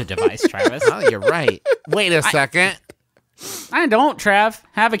of such a device, Travis? Oh, you're right. Wait a second. I don't, Trav,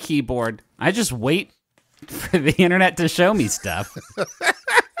 have a keyboard. I just wait for the internet to show me stuff.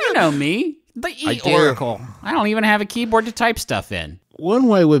 You know me, the E-Oracle. I don't even have a keyboard to type stuff in. One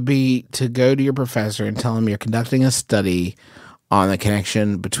way would be to go to your professor and tell him you're conducting a study on the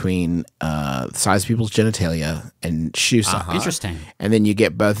connection between the size of people's genitalia and shoe size. Interesting. And then you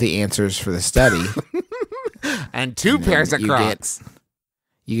get both the answers for the study. And two pairs of you Crocs.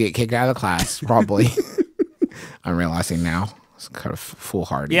 You get kicked out of the class, probably. I'm realizing now. It's kind of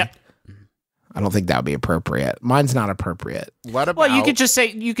foolhardy. Yep. I don't think that would be appropriate. Mine's not appropriate. What about... Well, you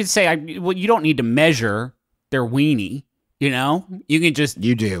could say, well, you don't need to measure their weenie, you know? You can just...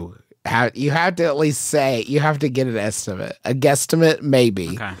 You do. You have to at least say, you have to get an estimate. A guesstimate, maybe.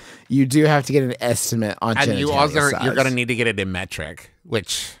 Okay. You do have to get an estimate on And genitalia you also, size. you're going to need to get it in metric,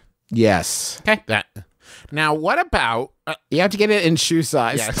 which... Yes. Okay. That. Now, what about... You have to get it in shoe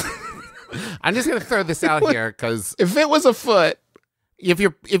size. yes. I'm just going to throw this out here, because... If it was a foot... If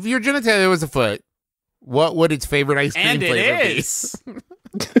your genitalia was a foot, what would its favorite ice cream And flavor it be? is.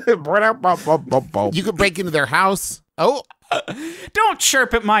 You could break into their house. Oh, Don't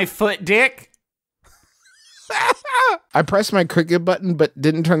chirp at my foot, Dick. I pressed my cricket button but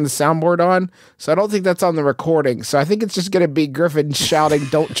didn't turn the soundboard on, so I don't think that's on the recording. So I think it's just going to be Griffin shouting,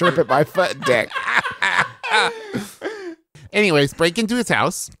 "Don't chirp at my foot, Dick." anyways, break into his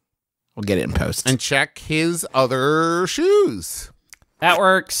house We'll get it in post. and check his other shoes. That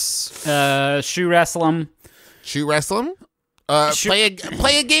works. Shoe wrestle 'em. Shoe wrestle him.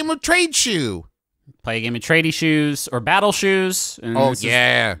 Play a game of trade shoe. Play a game of tradie shoes or battle shoes. And Oh, this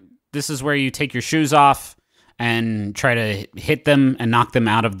yeah. This is where you take your shoes off and try to hit them and knock them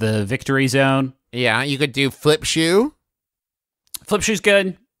out of the victory zone. Yeah, you could do flip shoe. Flip shoe's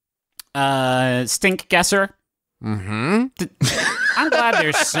good. Stink guesser. Mm-hmm. I'm glad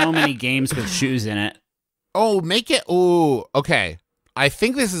there's so many games with shoes in it. Oh, make it... Oh, okay. I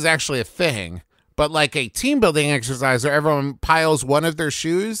think this is actually a thing, but like a team building exercise where everyone piles one of their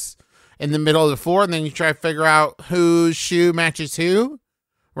shoes in the middle of the floor, and then you try to figure out whose shoe matches who,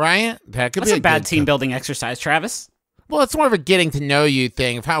 right? That could That's be a bad good team building exercise, Travis. Well, it's more of a getting to know you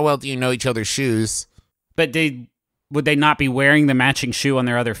thing of how well do you know each other's shoes. But would they not be wearing the matching shoe on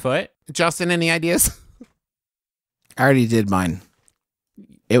their other foot? Justin, any ideas? I already did mine.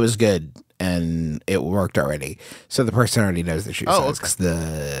 It was good, and it worked already. So the person already knows the shoe Oh, size. 'Cause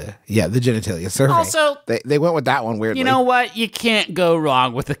the genitalia survey. Also, they went with that one weirdly. you know what? You can't go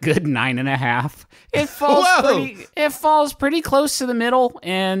wrong with a good 9.5. It falls Whoa. It falls pretty close to the middle,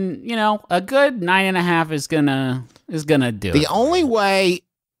 and you know a good 9.5 is gonna do the it. only way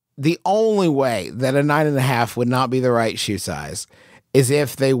that a 9.5 would not be the right shoe size is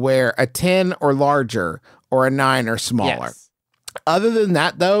if they wear a 10 or larger or a 9 or smaller. Yes. Other than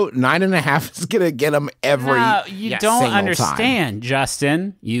that, though, 9.5 is gonna get them every. No, you don't single understand,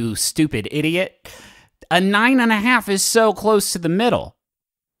 Justin. You stupid idiot. A 9.5 is so close to the middle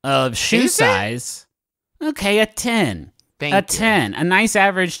of shoe Is it? size. Okay, a 10. Thank a you. 10. A nice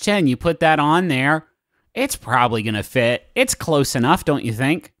average 10. You put that on there, it's probably going to fit. It's close enough, don't you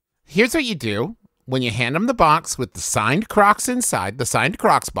think? Here's what you do. When you hand them the box with the signed Crocs inside, the signed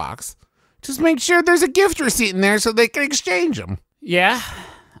Crocs box, just make sure there's a gift receipt in there so they can exchange them. Yeah.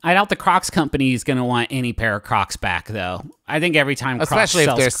 I doubt the Crocs company is going to want any pair of Crocs back, though. I think every time Crocs Especially if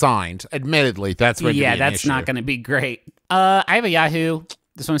sells they're signed. Admittedly, that's where yeah, that's not going to be great. I have a Yahoo.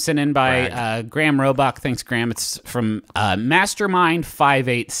 This one's sent in by Graham Roebuck. Thanks, Graham. It's from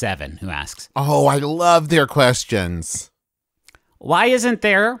Mastermind587, who asks, Oh, I love their questions. Why isn't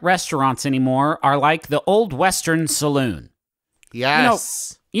there restaurants anymore are like the Old Western Saloon?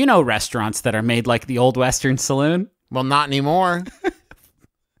 Yes. You know restaurants that are made like the Old Western Saloon? Well, not anymore.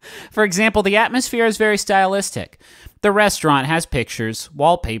 For example, the atmosphere is very stylistic. The restaurant has pictures,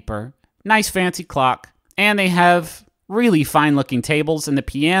 wallpaper, nice fancy clock, and they have really fine-looking tables, and the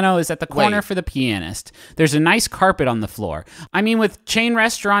piano is at the corner for the pianist. There's a nice carpet on the floor. I mean, with chain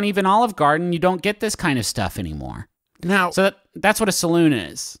restaurant, even Olive Garden, you don't get this kind of stuff anymore. Now, So that's what a saloon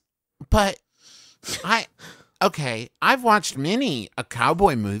is. but I've watched many a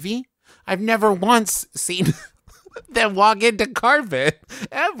cowboy movie. I've never once seen them walk into carpet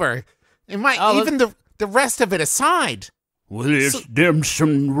ever. Even the rest of it aside. Well, there's them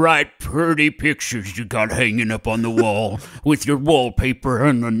some right pretty pictures you got hanging up on the wall with your wallpaper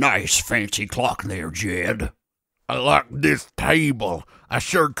and a nice fancy clock there, Jed. I like this table. I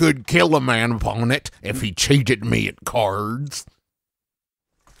sure could kill a man upon it if he cheated me at cards.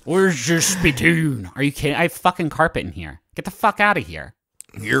 Where's your spittoon? Are you kidding? I have fucking carpet in here. Get the fuck out of here.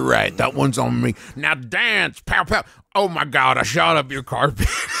 You're right. That one's on me. Now dance. Pow, pow. Oh, my God. I shot up your carpet.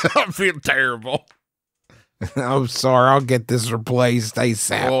 I feel terrible. I'm sorry. I'll get this replaced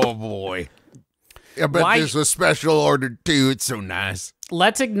ASAP. Oh, boy. I bet Why- there's a special order, too. It's so nice.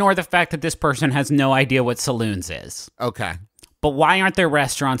 Let's ignore the fact that this person has no idea what saloons is. Okay. But why aren't there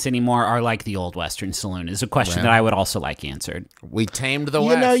restaurants anymore are like the Old Western Saloon is a question that I would also like answered. We tamed the You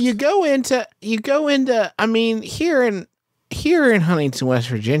West. know, you go into. I mean, here in Huntington, West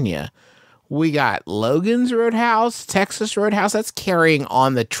Virginia, we got Logan's Roadhouse, Texas Roadhouse. That's carrying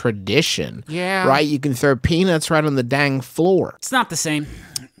on the tradition. Yeah. Right? You can throw peanuts right on the dang floor. It's not the same.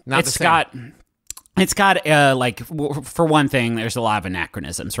 Not the same. It's got for one thing, there's a lot of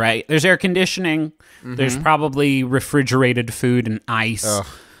anachronisms, right? There's air conditioning. There's probably refrigerated food and ice.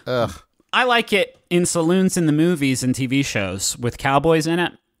 Ugh. I like it in saloons in the movies and TV shows with cowboys in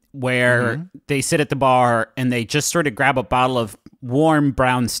it, where they sit at the bar and they just sort of grab a bottle of warm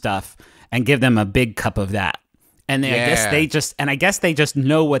brown stuff and give them a big cup of that. And I guess they just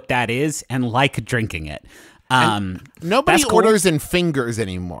know what that is and like drinking it. Nobody That's cool. orders in fingers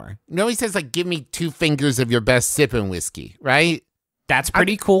anymore. Nobody says, like, give me 2 fingers of your best sipping whiskey, right? That's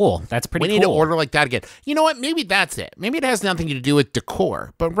pretty cool. That's pretty We cool. need to order like that again. You know what? Maybe that's it. Maybe it has nothing to do with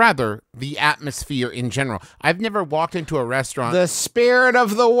decor, but rather the atmosphere in general. I've never walked into a restaurant. The spirit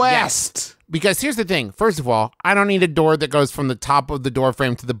of the West. Because here's the thing. First of all, I don't need a door that goes from the top of the door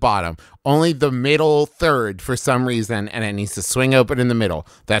frame to the bottom. Only the middle third for some reason, and it needs to swing open in the middle.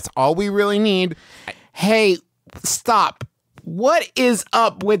 That's all we really need. Hey, stop. What is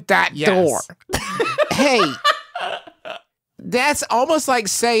up with that Yes. door? Hey, that's almost like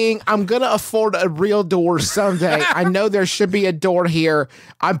saying, I'm going to afford a real door someday. I know there should be a door here.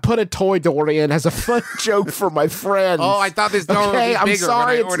 I put a toy door in as a fun joke for my friends. Oh, I thought this door Okay, would I'm be bigger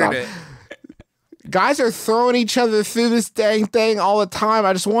sorry, when I it's ordered not. it. Guys are throwing each other through this dang thing all the time.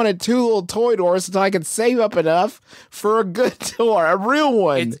 I just wanted 2 little toy doors so I could save up enough for a good door, a real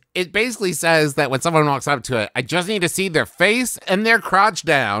one. It basically says that when someone walks up to it, I just need to see their face and their crotch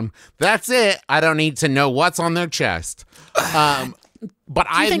down. That's it. I don't need to know what's on their chest. But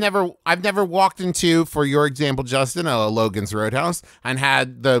I've never walked into, for your example, Justin, a Logan's Roadhouse and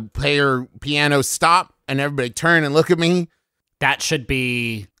had the piano stop and everybody turn and look at me. That should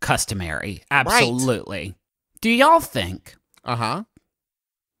be customary. Absolutely. Do y'all think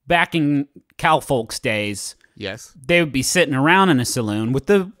back in cowfolks days, Yes. they would be sitting around in a saloon with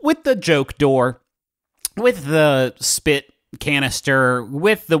the joke door, with the spit canister,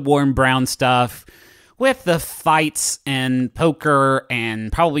 with the warm brown stuff, with the fights and poker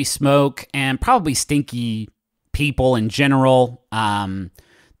and probably smoke and probably stinky people in general?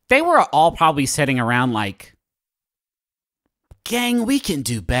 They were all probably sitting around like, gang, we can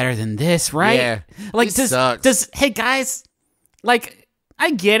do better than this, right? Yeah. Like, This sucks. does hey guys, like,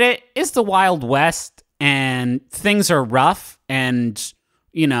 I get it. It's the Wild West and things are rough and,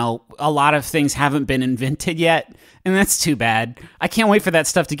 you know, a lot of things haven't been invented yet. And that's too bad. I can't wait for that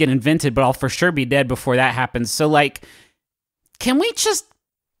stuff to get invented, but I'll for sure be dead before that happens. So, like, can we just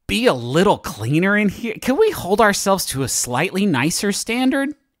be a little cleaner in here? Can we hold ourselves to a slightly nicer standard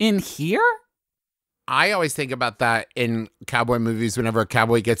in here? I always think about that in cowboy movies whenever a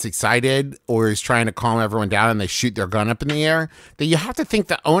cowboy gets excited or is trying to calm everyone down and they shoot their gun up in the air, that you have to think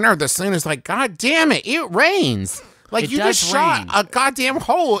the owner of the saloon is like, God damn it, it rains. Like, It you does just shot rain. a goddamn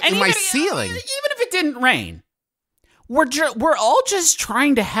hole in my ceiling. Even if it didn't rain, we're all just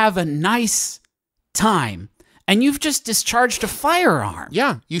trying to have a nice time, and you've just discharged a firearm.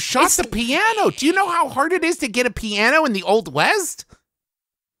 Yeah, you shot the piano. Do you know how hard it is to get a piano in the Old West?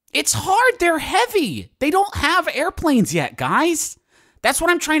 It's hard. They're heavy. They don't have airplanes yet, guys. That's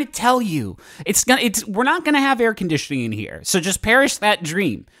what I'm trying to tell you. We're not gonna have air conditioning in here, so just perish that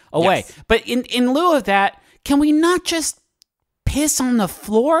dream away. Yes. But in lieu of that, can we not just piss on the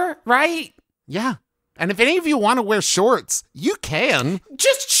floor, right? Yeah. And if any of you want to wear shorts, you can.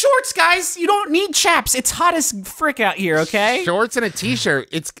 Just shorts, guys. You don't need chaps. It's hot as frick out here, okay? Shorts and a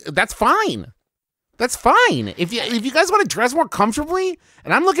t-shirt. That's fine. That's fine. If you guys want to dress more comfortably,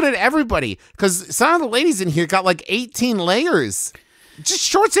 and I'm looking at everybody, because some of the ladies in here got like 18 layers. Just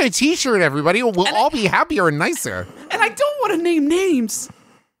shorts and a t-shirt, everybody. We'll all be happier and nicer. And I don't want to name names,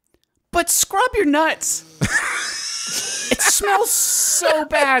 but scrub your nuts. It smells so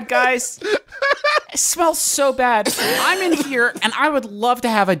bad, guys. It smells so bad. I'm in here, and I would love to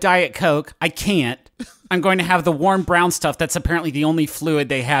have a Diet Coke. I can't. I'm going to have the warm brown stuff. That's apparently the only fluid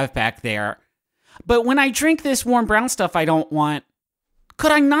they have back there. But when I drink this warm brown stuff I don't want,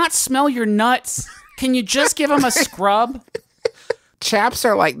 could I not smell your nuts? Can you just give them a scrub? Chaps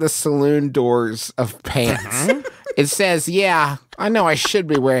are like the saloon doors of pants. It says, yeah, I know I should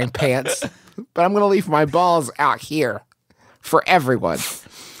be wearing pants, but I'm going to leave my balls out here for everyone.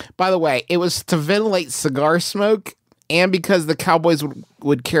 By the way, it was to ventilate cigar smoke and because the cowboys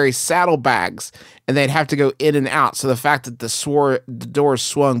would carry saddlebags and they'd have to go in and out. So the fact that the doors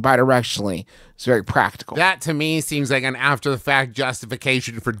swung bidirectionally is very practical. That, to me, seems like an after-the-fact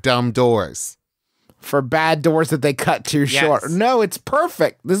justification for dumb doors. For bad doors that they cut too short. No, it's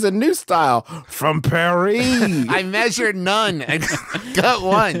perfect. This is a new style from Paris. I measured none and cut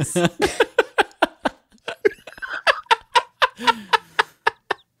once.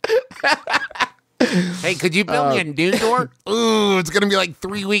 Hey, could you build me a new door? Ooh, it's going to be like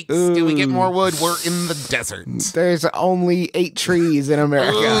 3 weeks. Do we get more wood? We're in the desert. There's only 8 trees in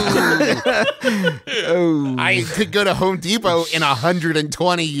America. I could go to Home Depot in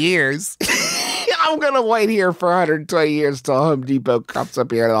 120 years. I'm going to wait here for 120 years till Home Depot comes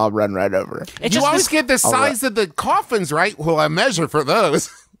up here and I'll run right over. You always get the size of the coffins, right? Well, I measure for those.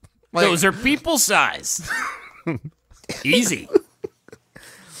 Those are people size. Easy.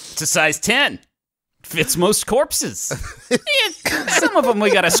 It's a size 10. Fits most corpses. Some of them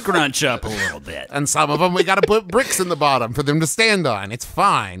we got to scrunch up a little bit. And some of them we got to put bricks in the bottom for them to stand on. It's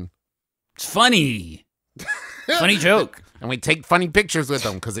fine. It's funny. Funny joke. And we take funny pictures with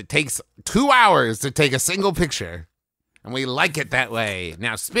them because it takes 2 hours to take a single picture. And we like it that way.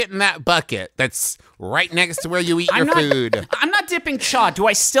 Now spit in that bucket that's right next to where you eat your food. I'm not dipping chaw. Do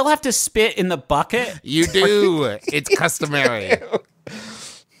I still have to spit in the bucket? You do. It's customary.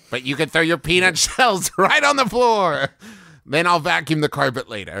 But you can throw your peanut shells right on the floor. Then I'll vacuum the carpet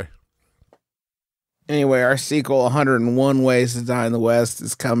later. Anyway, our sequel, 101 Ways to Die in the West,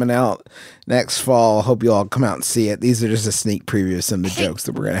 is coming out next fall. Hope you all come out and see it. These are just a sneak preview of some of the jokes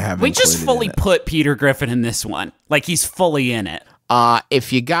that we're going to have. We just fully put Peter Griffin in this one. Like he's fully in it.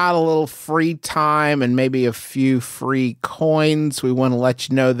 If you got a little free time and maybe a few free coins, we want to let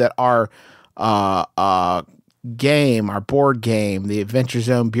you know that our board game, the Adventure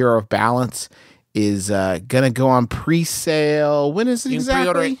Zone Bureau of Balance, is gonna go on pre-sale. When is it exactly? You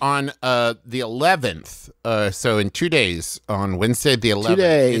can pre-order it on the 11th. So in 2 days, on Wednesday the 11th. 2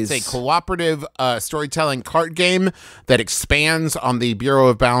 days. It's a cooperative storytelling card game that expands on the Bureau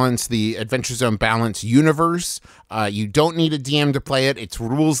of Balance, the Adventure Zone Balance universe. You don't need a DM to play it. It's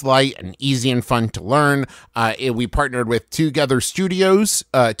rules light and easy and fun to learn. We partnered with Together Studios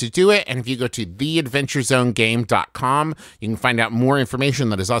to do it. And if you go to theadventurezonegame.com, you can find out more information.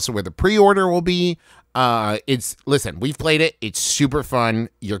 That is also where the pre-order will be. Listen, we've played it. It's super fun.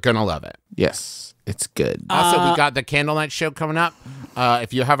 You're going to love it. Yes, it's good. Also, we got the Candle Night show coming up.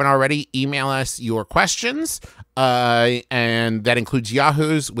 If you haven't already, email us your questions. And that includes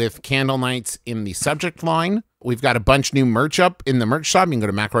Yahoos with Candle Nights in the subject line. We've got a bunch new merch up in the merch shop. You can go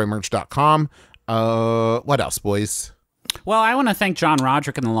to McElroymerch.com. What else, boys? Well, I want to thank John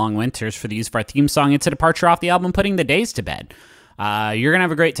Roderick and the Long Winters for the use of our theme song. It's a departure off the album Putting the Days to Bed. You're going to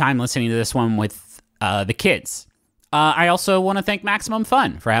have a great time listening to this one with the kids. I also want to thank Maximum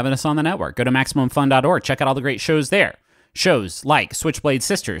Fun for having us on the network. Go to MaximumFun.org. Check out all the great shows there. Shows like Switchblade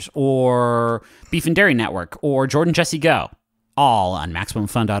Sisters or Beef and Dairy Network or Jordan Jesse Go. All on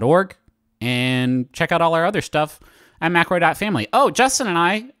MaximumFun.org. And check out all our other stuff at McRoy.family. Oh, Justin and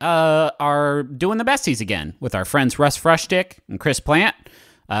I are doing the besties again with our friends Russ Frushtick and Chris Plant.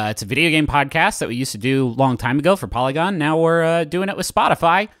 It's a video game podcast that we used to do a long time ago for Polygon. Now we're doing it with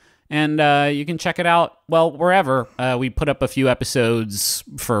Spotify. And you can check it out, well, wherever. We put up a few episodes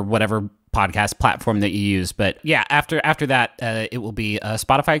for whatever podcast platform that you use. But yeah, after that, it will be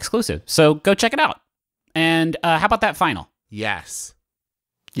Spotify exclusive. So go check it out. And how about that final? Yes.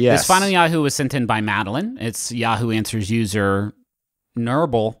 Yes. This final Yahoo was sent in by Madeline. It's Yahoo Answers user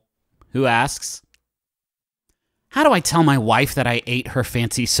Nurble, who asks, how do I tell my wife that I ate her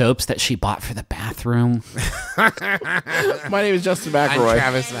fancy soaps that she bought for the bathroom? My name is Justin I'm McElroy.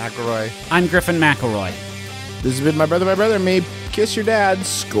 Travis McElroy. I'm Griffin McElroy. This has been My Brother and Me. Kiss your dad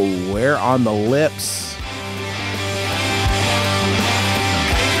square on the lips.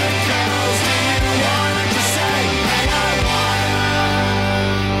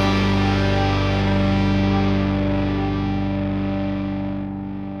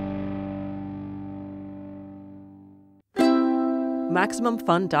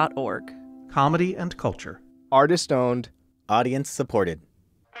 MaximumFun.org. Comedy and culture. Artist owned. Audience supported.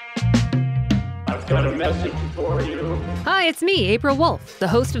 I've got a message for you. Hi, it's me, April Wolf, the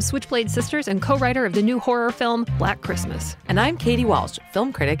host of Switchblade Sisters and co-writer of the new horror film Black Christmas. And I'm Katie Walsh,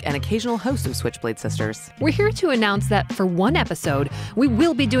 film critic and occasional host of Switchblade Sisters. We're here to announce that for one episode, we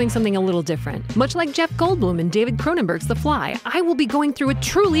will be doing something a little different. Much like Jeff Goldblum and David Cronenberg's The Fly, I will be going through a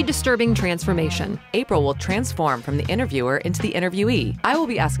truly disturbing transformation. April will transform from the interviewer into the interviewee. I will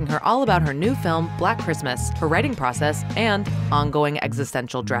be asking her all about her new film, Black Christmas, her writing process, and ongoing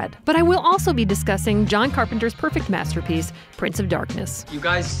existential dread. But I will also be discussing John Carpenter's perfect masterpiece, Prince of Darkness. You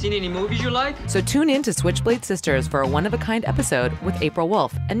guys seen any movies you like? So tune in to Switchblade Sisters for a one-of-a-kind episode with April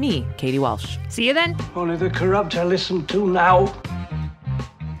Wolf and me, Katie Walsh. See you then. Only the corrupt are listened to now.